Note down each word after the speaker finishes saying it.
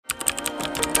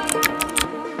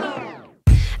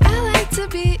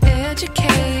be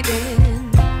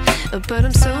educated, but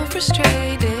I'm so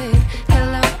frustrated.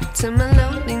 Hello to my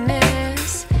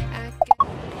loneliness.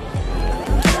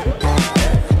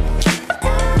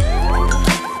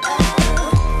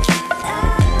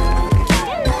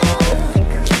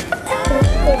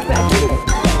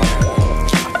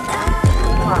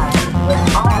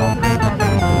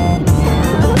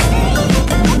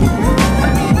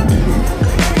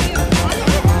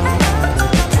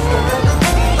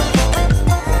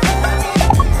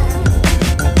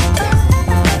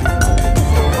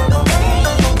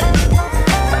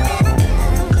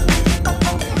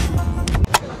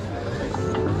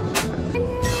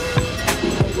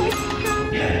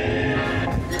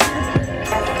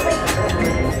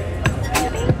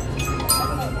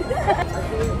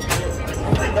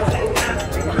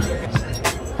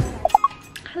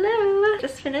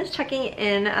 Finished checking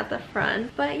in at the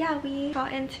front, but yeah, we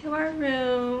got into our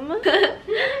room.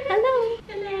 Hello.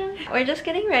 Hello. We're just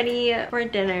getting ready for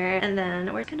dinner, and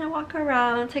then we're gonna walk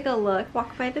around, take a look,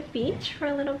 walk by the beach for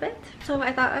a little bit. So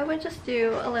I thought I would just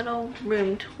do a little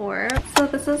room tour. So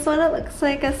this is what it looks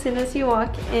like as soon as you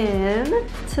walk in.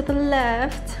 To the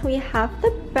left we have the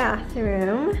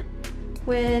bathroom,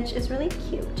 which is really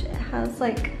cute. It has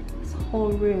like this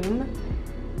whole room.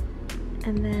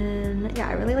 And then, yeah,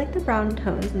 I really like the brown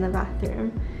tones in the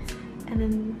bathroom. And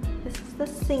then this is the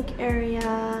sink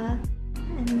area.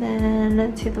 And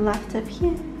then to the left of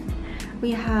here, we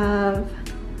have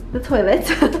the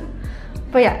toilet.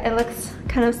 But yeah, it looks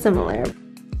kind of similar.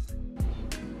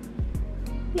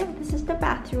 Yeah, this is the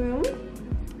bathroom.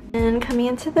 And coming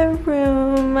into the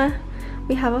room,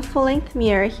 we have a full-length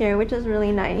mirror here, which is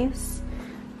really nice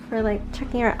for like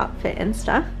checking our outfit and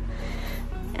stuff.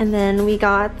 And then we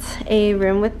got a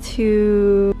room with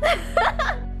two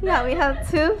yeah, we have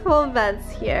two full beds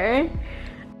here.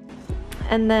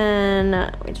 And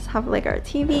then we just have like our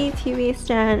TV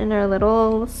stand and our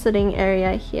little sitting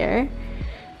area here.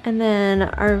 And then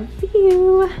our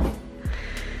view.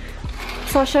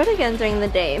 So I'll show it again during the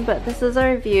day, but this is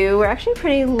our view. We're actually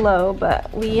pretty low,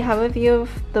 but we have a view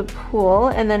of the pool,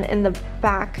 and then in the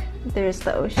back there's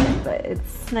the ocean, but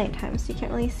it's nighttime so you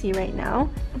can't really see right now.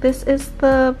 This is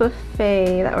the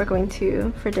buffet that we're going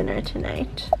to for dinner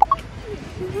tonight.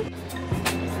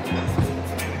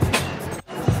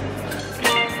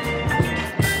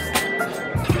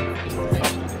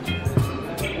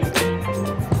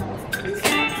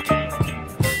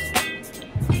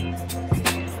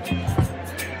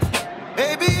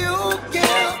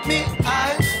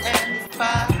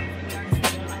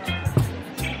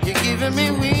 Me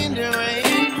wind and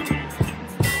rain,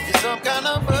 you're some kind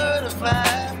of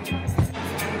butterfly.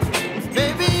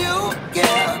 Baby, you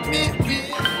got me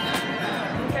feeling.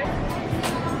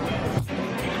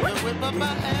 Whip up my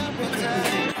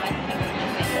appetite.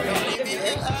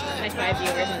 My 5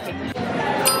 viewers on TikTok.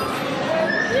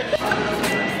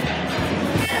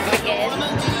 Oh my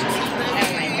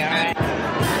god.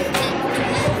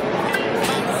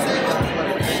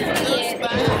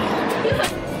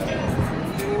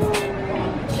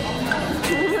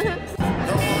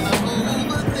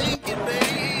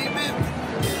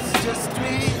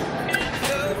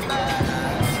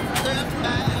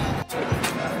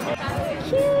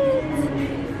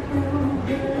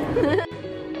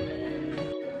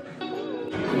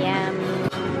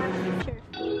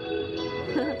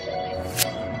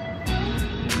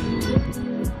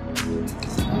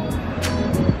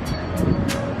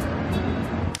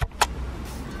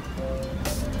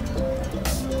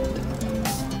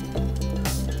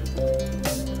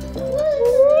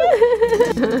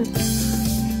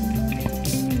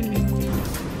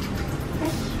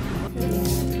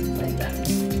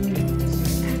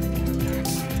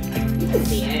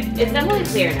 It's definitely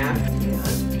clear now.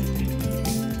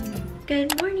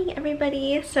 Good morning,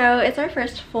 everybody. So it's our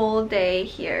first full day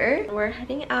here. We're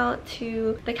heading out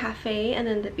to the cafe and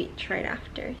then the beach right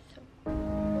after. So.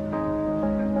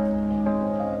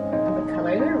 The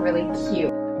colors are really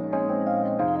cute.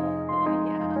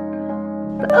 Yeah.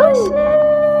 The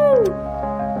ocean!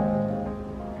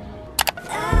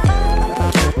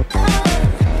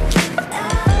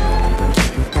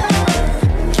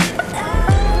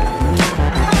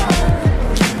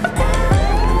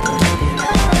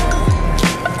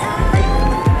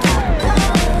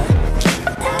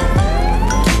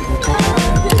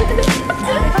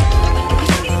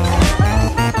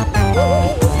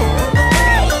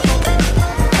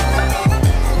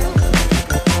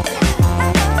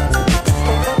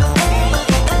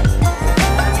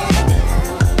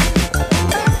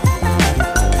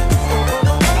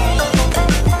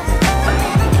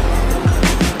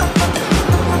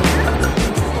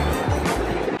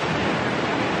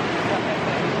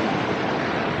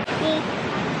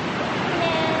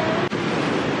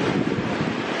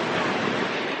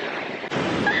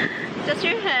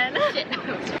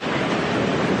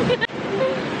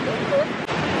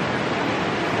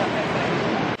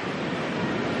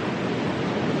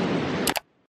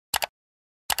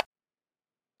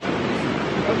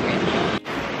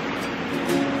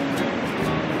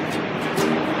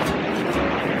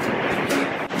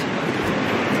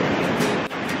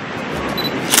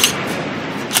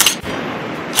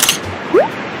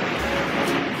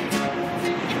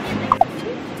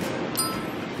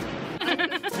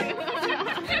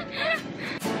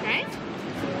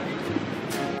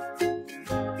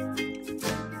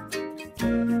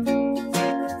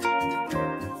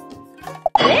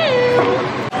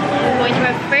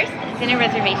 dinner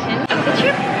reservation of the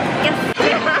trip. Yes.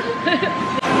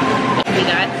 We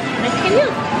got Mexican meals.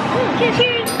 Okay,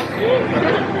 cheers.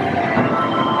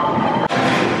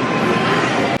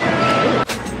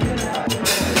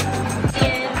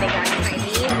 They got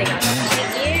Chinese, they got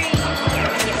diaries.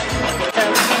 So,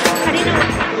 how do you know what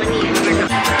money is or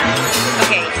not?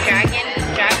 Okay,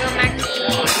 Drago Maki.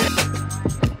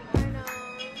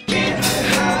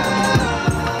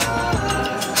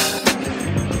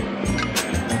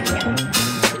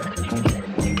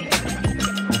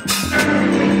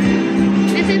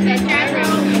 This is the Drago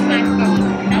Maki.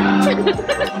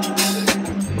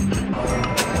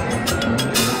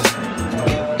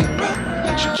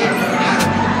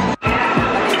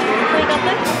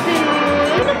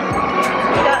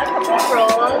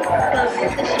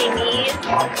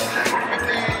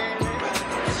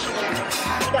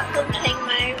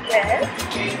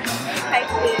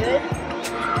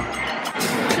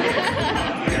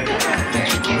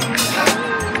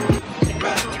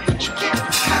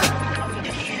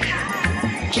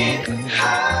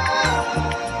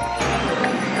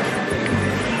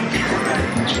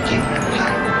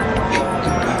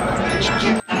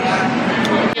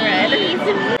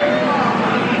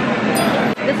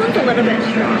 This one's a little bit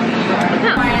strong.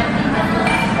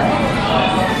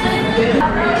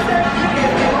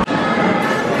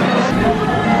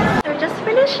 So we just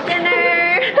finished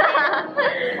dinner.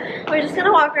 We're just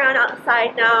gonna walk around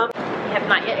outside now. We have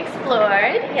not yet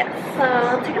explored. Yes,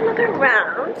 so take a look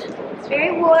around. It's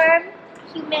very warm,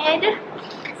 humid.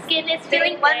 Skin is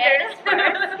feeling wonders for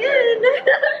our skin.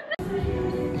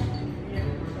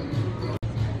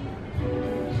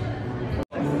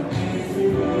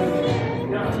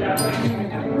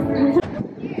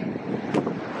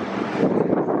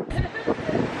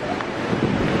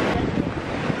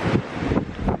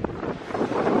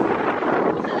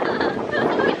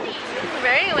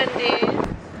 Very windy.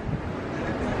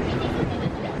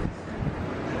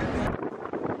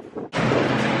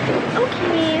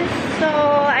 Okay, so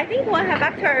I think we'll head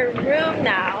back to our room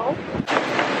now.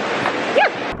 Yeah.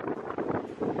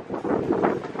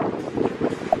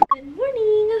 Good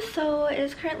morning. So it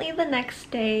is currently the next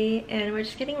day and we're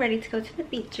just getting ready to go to the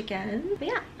beach again. But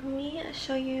yeah, let me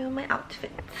show you my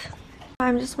outfit.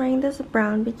 I'm just wearing this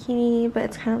brown bikini, but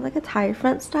it's kind of like a tie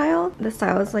front style. The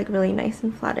style is like really nice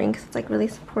and flattering because it's like really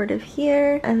supportive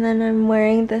here. And then I'm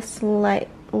wearing this light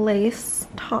lace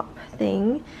top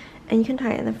thing. And you can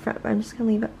tie it in the front, but I'm just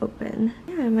gonna leave it open.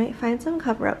 Yeah, I might find some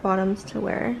cover-up bottoms to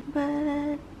wear. But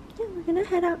yeah, we're gonna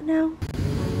head out now.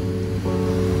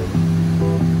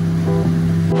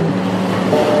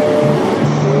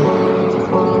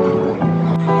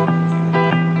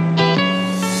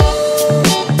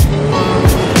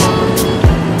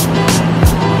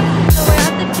 So we're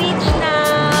at the beach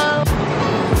now.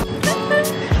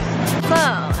 So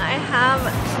I have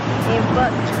a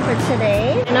book for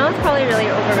today. I know it's probably really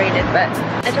overrated, but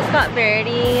I just got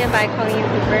Verity by Colleen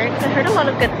Hoover because I heard a lot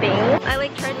of good things. I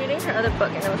like tried reading her other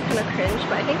book and it was kind of cringe,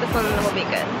 but I think this one will be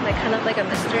good. Like kind of like a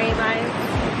mystery vibe.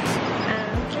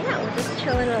 So yeah, we'll just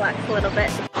chill and relax a little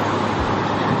bit.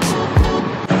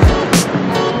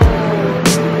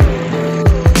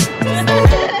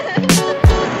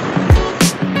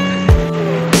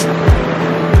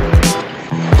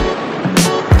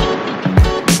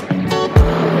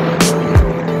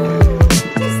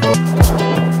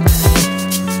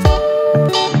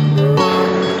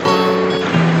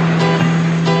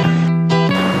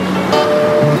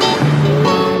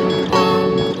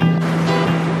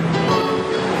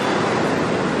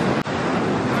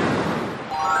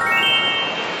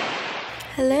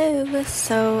 Hello,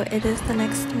 so it is the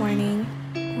next morning.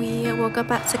 We woke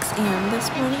up at 6 a.m. this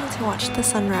morning to watch the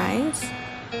sunrise.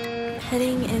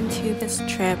 Heading into this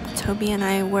trip, Toby and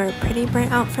I were pretty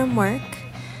burnt out from work.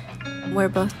 We're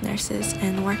both nurses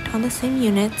and worked on the same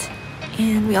unit,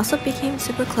 and we also became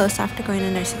super close after going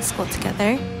to nursing school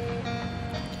together.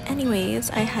 Anyways,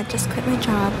 I had just quit my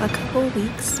job a couple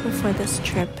weeks before this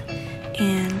trip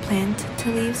and planned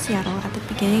to leave Seattle at the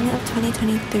beginning of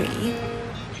 2023.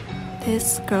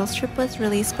 This girls trip was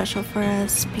really special for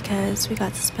us because we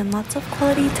got to spend lots of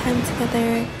quality time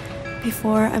together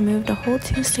before I moved a whole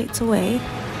 2 states away.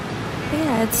 But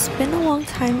yeah, it's been a long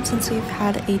time since we've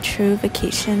had a true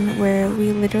vacation where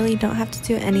we literally don't have to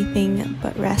do anything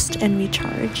but rest and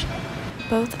recharge.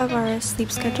 Both of our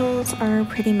sleep schedules are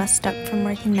pretty messed up from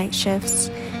working night shifts,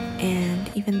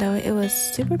 and even though it was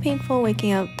super painful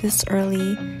waking up this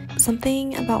early,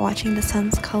 something about watching the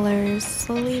sun's colors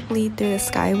slowly bleed through the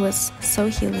sky was so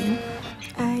healing.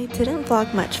 I didn't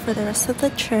vlog much for the rest of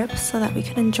the trip so that we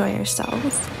could enjoy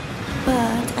ourselves,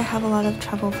 But I have a lot of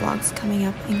travel vlogs coming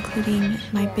up, including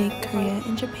my big Korea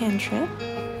and Japan trip.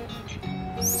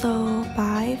 So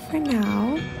bye for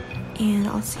now, and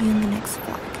I'll see you in the next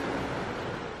vlog.